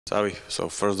Savi, so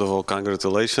first of all,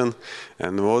 congratulations.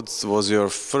 And what was your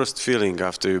first feeling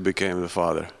after you became the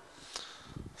father?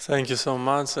 Thank you so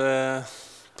much.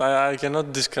 I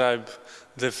cannot describe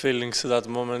the feelings at that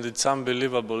moment. It's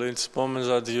unbelievable. It's moments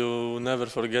that you never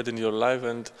forget in your life,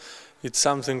 and it's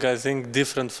something, I think,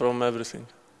 different from everything.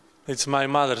 It's my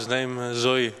mother's name,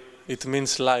 Zoe. It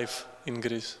means life in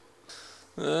Greece.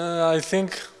 I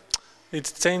think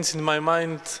it changed in my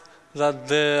mind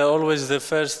that always the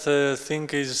first thing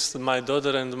is my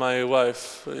daughter and my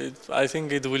wife. I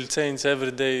think it will change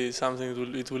every day.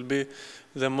 It will be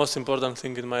the most important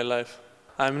thing in my life.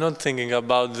 I'm not thinking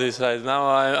about this right now.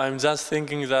 I'm just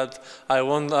thinking that I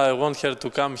want her to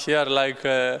come here, like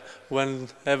when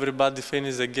everybody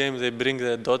finishes the game, they bring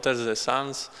the daughters, the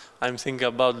sons. I'm thinking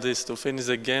about this, to finish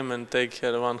the game and take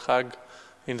her one hug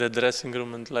in the dressing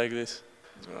room and like this.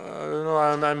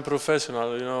 I'm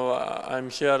professional. I'm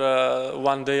here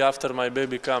one day after my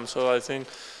baby comes, so I think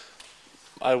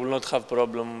I will not have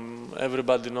problem.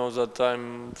 Everybody knows that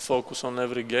I'm focused on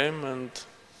every game, and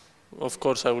of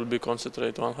course I will be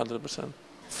concentrate 100%.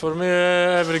 For me,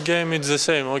 every game is the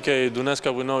same. Okay,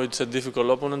 Dunajska, we know it's a difficult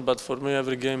opponent, but for me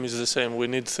every game is the same. We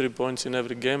need 3 points in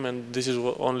every game, and this is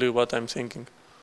only what I'm thinking.